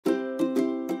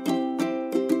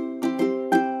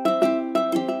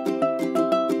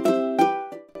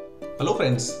Hello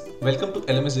friends, welcome to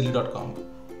lmsdaily.com.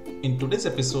 In today's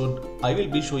episode, I will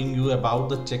be showing you about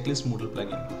the Checklist Moodle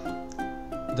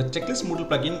plugin. The Checklist Moodle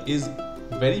plugin is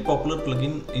very popular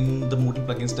plugin in the Moodle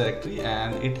plugins directory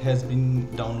and it has been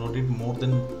downloaded more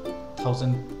than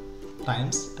 1000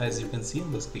 times as you can see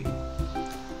on the screen.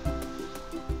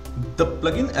 The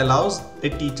plugin allows a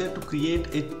teacher to create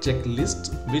a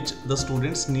checklist which the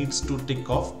students needs to tick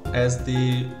off as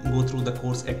they go through the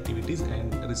course activities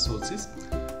and resources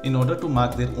in order to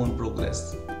mark their own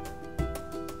progress.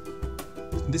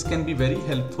 This can be very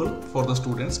helpful for the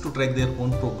students to track their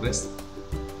own progress.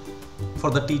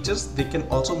 For the teachers, they can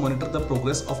also monitor the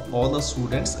progress of all the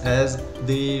students as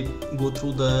they go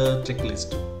through the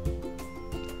checklist.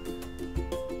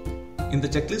 In the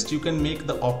checklist, you can make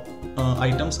the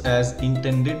items as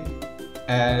intended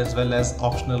as well as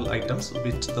optional items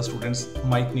which the students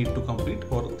might need to complete,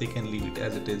 or they can leave it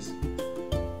as it is.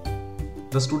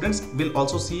 The students will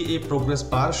also see a progress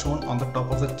bar shown on the top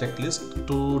of the checklist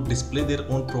to display their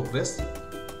own progress.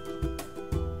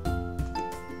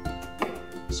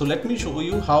 So let me show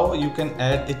you how you can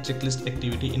add a checklist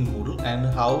activity in Moodle and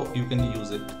how you can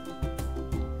use it.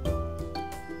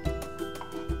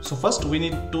 So first we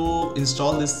need to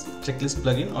install this checklist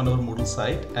plugin on our Moodle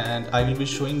site, and I will be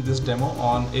showing this demo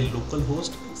on a local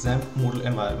host XAMPP Moodle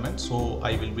environment. So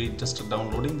I will be just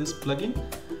downloading this plugin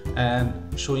and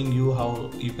showing you how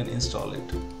you can install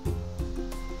it.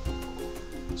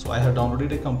 So I have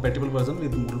downloaded a compatible version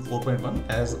with Moodle 4.1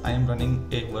 as I am running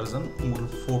a version Moodle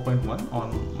 4.1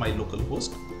 on my local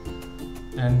host.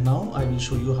 And now I will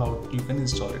show you how you can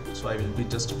install it. So I will be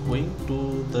just going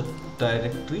to the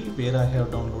directory where I have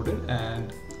downloaded,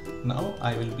 and now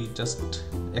I will be just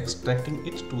extracting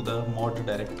it to the mod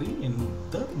directory in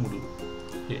the Moodle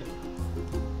here.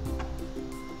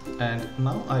 And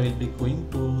now I will be going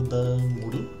to the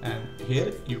Moodle, and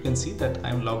here you can see that I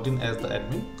am logged in as the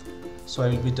admin. So I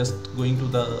will be just going to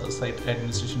the site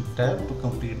administration tab to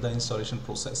complete the installation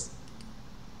process.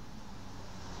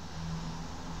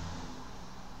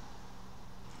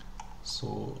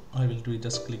 So I will be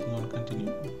just clicking on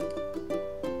continue.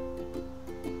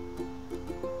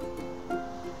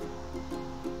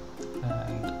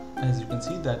 And as you can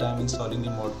see that I am installing the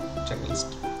mod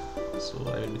checklist. So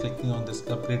I will be clicking on this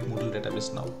upgrade Moodle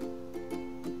database now.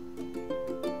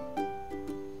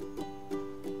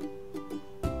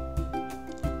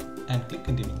 And click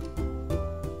continue.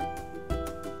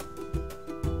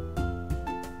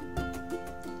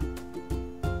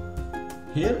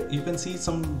 Here you can see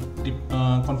some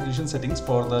configuration settings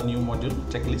for the new module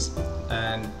checklist,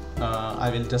 and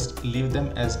I will just leave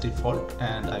them as default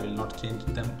and I will not change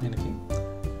them anything.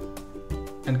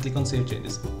 And click on save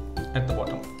changes at the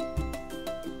bottom.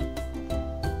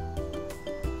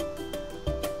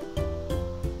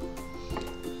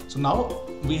 So now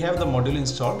we have the module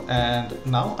installed, and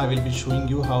now I will be showing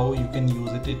you how you can use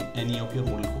it in any of your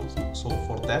Moodle courses. So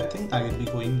for that thing I will be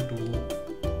going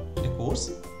to a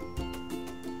course.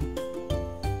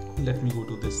 Let me go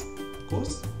to this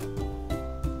course,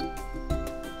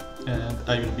 and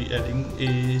I will be adding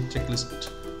a checklist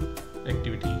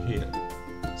activity here.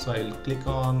 So I will click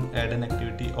on add an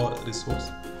activity or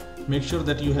resource. Make sure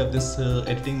that you have this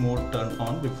editing mode turned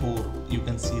on before you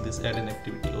can see this add an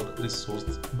activity or resource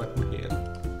button here.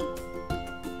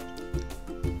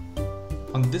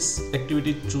 On this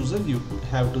activity chooser, you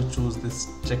have to choose this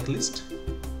checklist.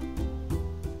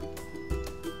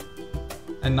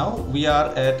 And now we are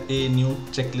at a new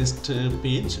checklist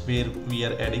page where we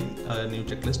are adding a new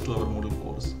checklist to our Moodle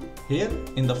course. Here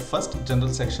in the first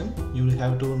general section, you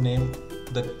have to name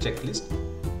the checklist.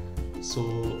 So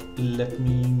let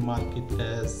me mark it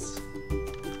as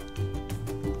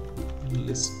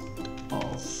list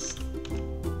of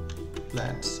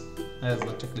plants as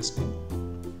the checklist name.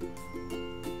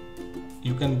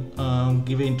 You can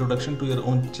give an introduction to your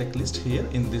own checklist here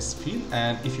in this field,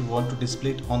 and if you want to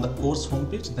display it on the course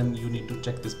homepage, then you need to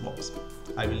check this box.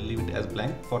 I will leave it as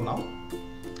blank for now.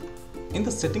 In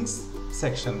the settings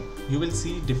section, you will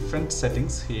see different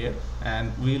settings here,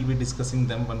 and we will be discussing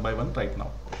them one by one right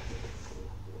now.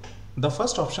 The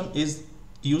first option is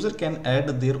user can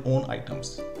add their own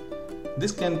items.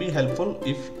 This can be helpful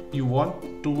if you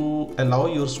want to allow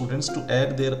your students to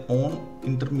add their own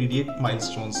intermediate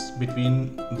milestones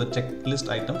between the checklist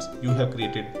items you have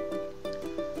created.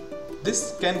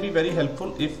 This can be very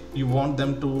helpful if you want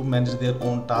them to manage their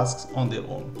own tasks on their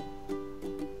own.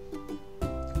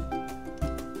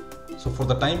 So for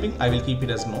the time being, I will keep it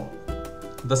as no.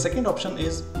 The second option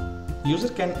is user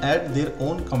can add their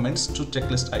own comments to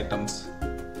checklist items.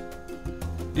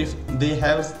 If they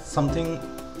have something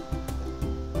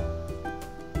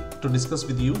to discuss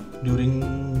with you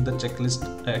during the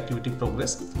checklist activity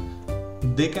progress.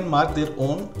 They can mark their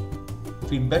own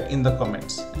feedback in the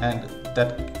comments, and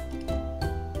that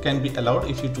can be allowed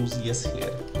if you choose yes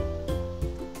here.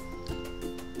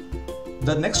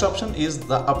 The next option is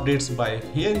the updates by.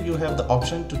 Here you have the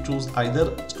option to choose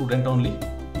either student only,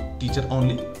 teacher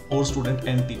only, or student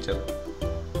and teacher.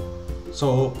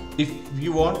 So if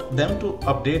you want them to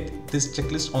update this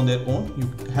checklist on their own,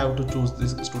 you have to choose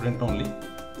this student only.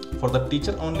 For the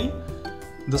teacher only,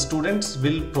 the students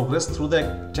will progress through the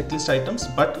checklist items,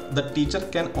 but the teacher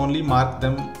can only mark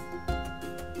them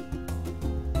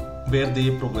where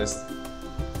they progress.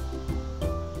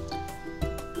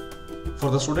 For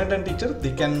the student and teacher,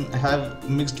 they can have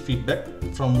mixed feedback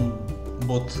from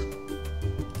both.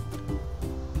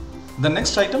 The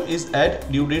next item is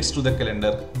add due dates to the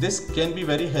calendar. This can be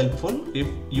very helpful if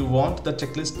you want the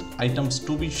checklist items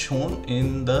to be shown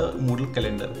in the Moodle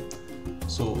calendar.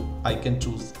 So I can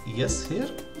choose yes here.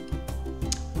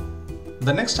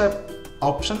 The next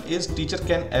option is teacher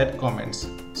can add comments.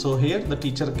 So here the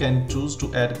teacher can choose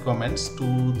to add comments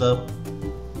to the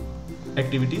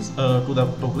activities, to the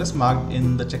progress marked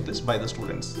in the checklist by the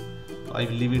students. I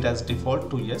will leave it as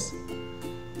default to yes.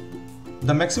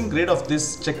 The maximum grade of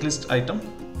this checklist item,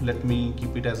 let me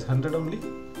keep it as 100 only.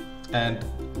 And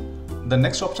the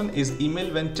next option is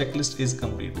email when checklist is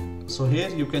complete. So here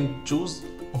you can choose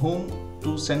whom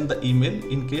to send the email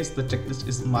in case the checklist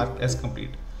is marked as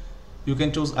complete. You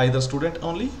can choose either student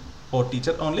only or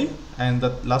teacher only, and the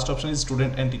last option is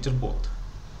student and teacher both.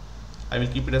 I will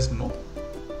keep it as no.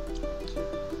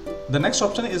 The next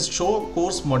option is show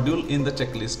course module in the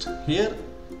checklist. Here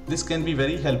this can be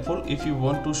very helpful if you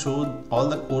want to show all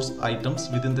the course items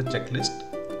within the checklist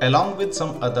along with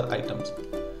some other items.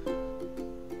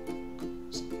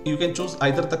 You can choose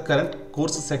either the current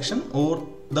course section or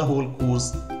the whole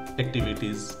course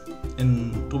activities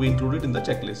to be included in the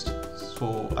checklist.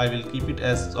 So I will keep it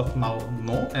as of now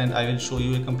no, and I will show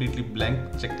you a completely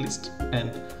blank checklist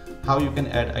and how you can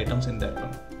add items in that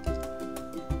one.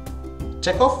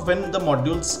 Check off when the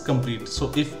modules complete.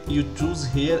 So if you choose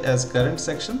here as current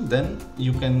section, then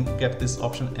you can get this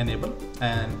option enabled,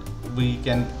 and we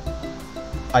can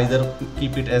either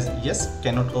keep it as yes,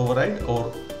 cannot override,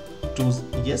 or choose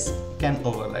yes, can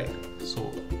override.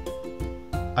 So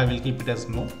I will keep it as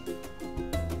no.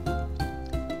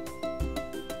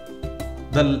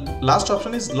 The last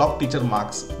option is lock teacher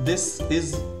marks. This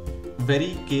is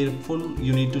very careful,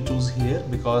 you need to choose here,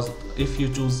 because if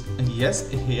you choose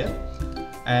yes here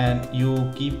and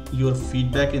you keep your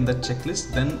feedback in the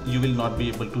checklist, then you will not be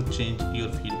able to change your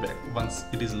feedback once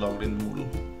it is logged in Moodle.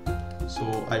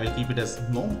 So I will keep it as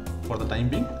no for the time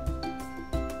being.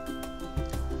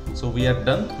 So we are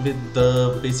done with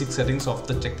the basic settings of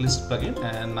the checklist plugin,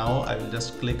 and now I will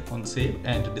just click on save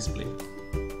and display.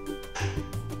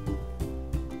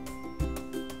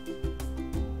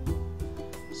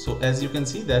 So as you can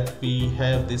see that we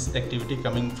have this activity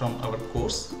coming from our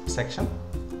course section,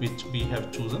 which we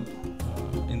have chosen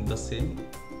in the same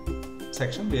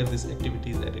section where this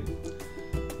activity is added.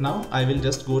 Now I will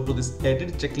just go to this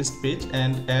edit checklist page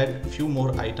and add few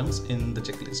more items in the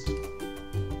checklist.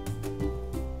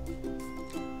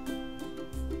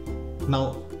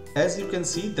 Now as you can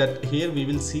see that here we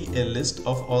will see a list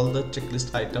of all the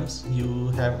checklist items you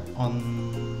have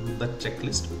on the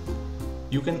checklist.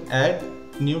 You can add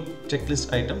new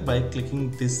checklist item by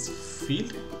clicking this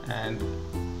field and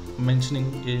mentioning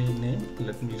a name.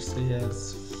 Let me say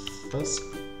as first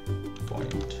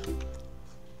point.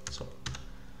 So,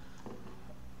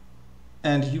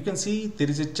 and you can see there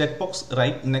is a checkbox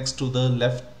right next to the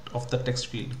left of the text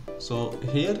field. So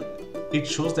here it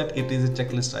shows that it is a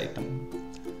checklist item.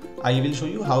 I will show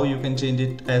you how you can change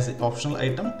it as an optional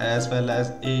item as well as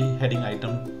a heading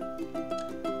item.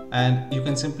 And you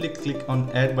can simply click on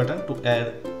add button to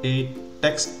add a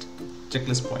text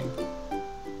checklist point.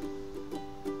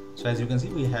 So as you can see,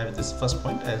 we have this first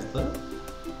point as the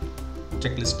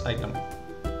checklist item.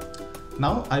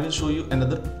 Now I will show you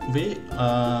another way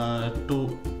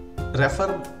to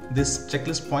refer this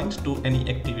checklist point to any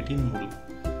activity in Moodle.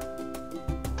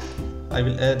 I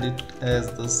will add it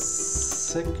as the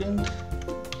second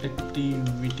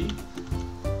activity,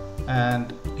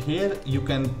 and here you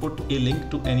can put a link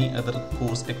to any other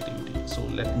course activity. So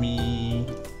let me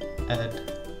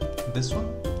add this one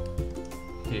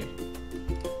here.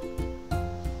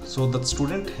 So the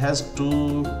student has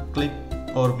to click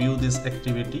or view this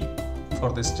activity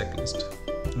for this checklist.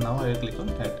 Now I will click on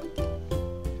add,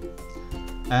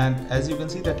 and as you can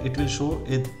see that it will show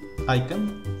an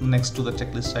icon next to the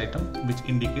checklist item which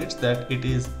indicates that it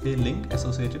is a link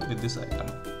associated with this item.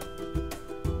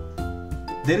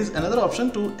 There is another option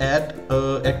to add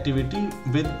activity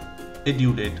with a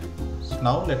due date. So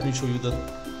now let me show you the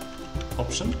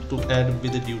option to add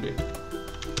with a due date.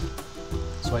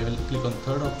 So I will click on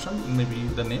third option, maybe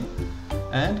the name,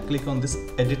 and click on this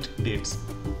edit dates.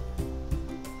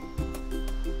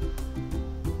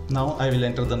 Now I will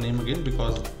enter the name again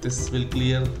because this will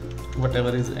clear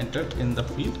whatever is entered in the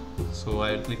field. So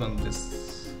I will click on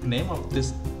this name of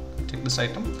this checklist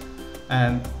item,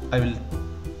 and I will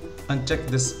uncheck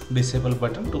this disable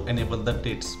button to enable the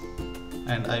dates,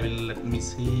 and I will, let me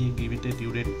see, give it a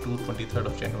due date to 23rd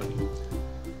of January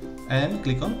and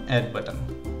click on add button.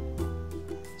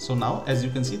 So now as you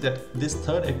can see that this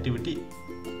third activity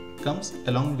comes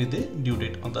along with a due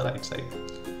date on the right side.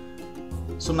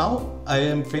 So now I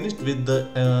am finished with the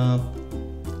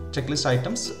checklist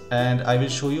items, and I will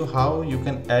show you how you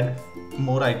can add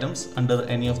more items under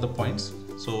any of the points.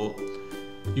 So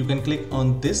you can click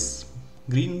on this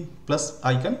green plus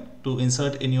icon to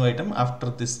insert a new item after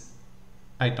this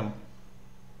item.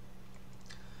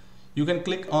 You can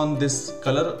click on this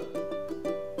color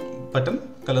button,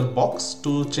 color box,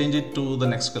 to change it to the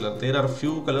next color. There are a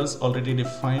few colors already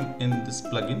defined in this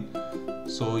plugin,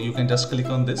 so you can just click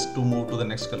on this to move to the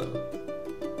next color.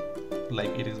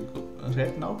 Like it is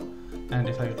red now, and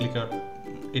if I click on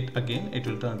it again, it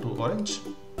will turn to orange,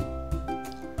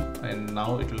 and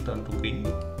now it will turn to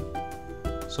green.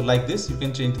 So like this you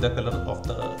can change the color of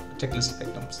the checklist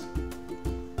items.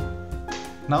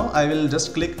 Now I will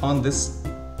just click on this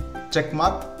check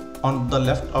mark on the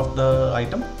left of the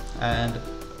item, and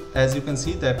as you can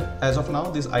see that as of now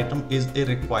this item is a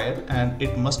required and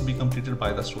it must be completed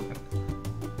by the student.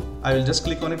 I will just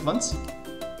click on it once,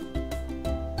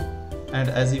 and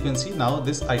as you can see now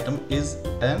this item is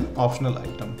an optional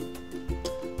item.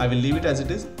 I will leave it as it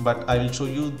is, but I will show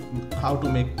you how to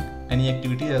make any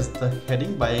activity as the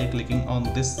heading by clicking on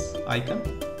this icon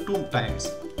 2 times.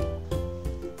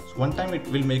 So one time it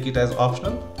will make it as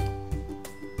optional,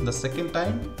 the second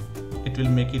time it will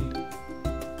make it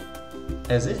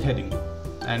as a heading,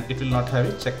 and it will not have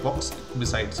a checkbox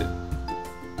besides it.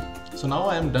 So now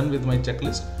I am done with my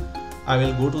checklist. I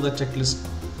will go to the checklist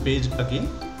page again,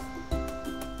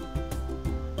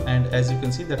 and as you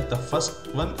can see that the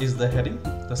first one is the heading,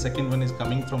 the second one is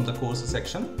coming from the course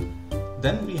section,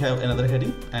 then we have another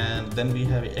heading, and then we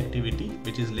have an activity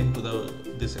which is linked to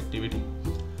this activity,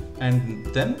 and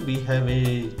then we have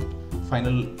a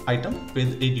final item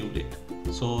with a due date.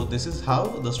 So this is how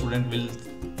the student will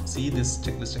see this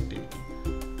checklist activity,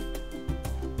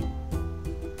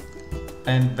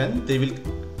 and when they will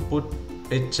put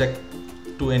a check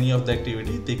to any of the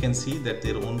activity, they can see that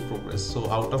their own progress. So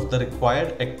out of the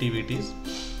required activities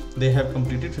they have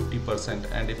completed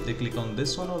 50%, and if they click on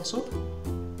this one also,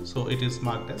 so it is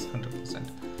marked as 100%,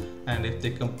 and if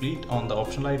they complete on the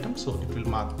optional item, so it will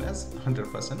mark as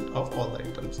 100% of all the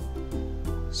items.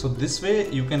 So this way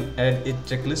you can add a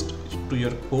checklist to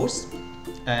your course,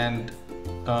 and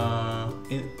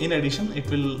in addition it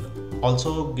will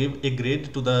also give a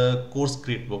grade to the course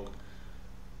gradebook.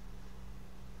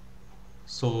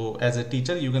 So as a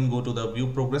teacher you can go to the view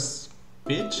progress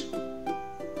page,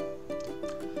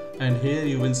 and here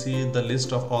you will see the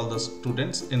list of all the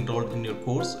students enrolled in your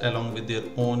course along with their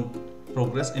own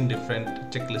progress in different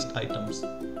checklist items.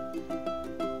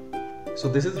 So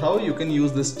this is how you can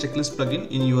use this checklist plugin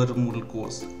in your Moodle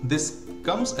course. This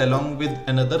comes along with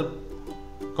another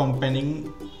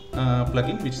companion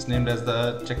plugin which is named as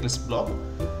the checklist block,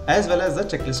 as well as the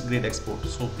checklist grade export.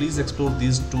 So please explore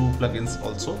these two plugins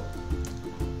also.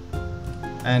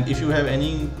 And if you have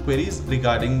any queries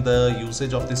regarding the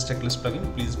usage of this checklist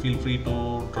plugin, please feel free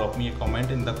to drop me a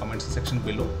comment in the comments section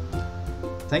below.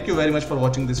 Thank you very much for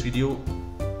watching this video.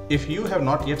 If you have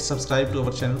not yet subscribed to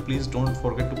our channel, please don't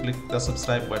forget to click the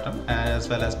subscribe button as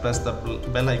well as press the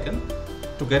bell icon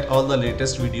to get all the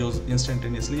latest videos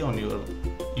instantaneously on your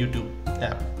YouTube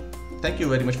app. Thank you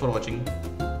very much for watching.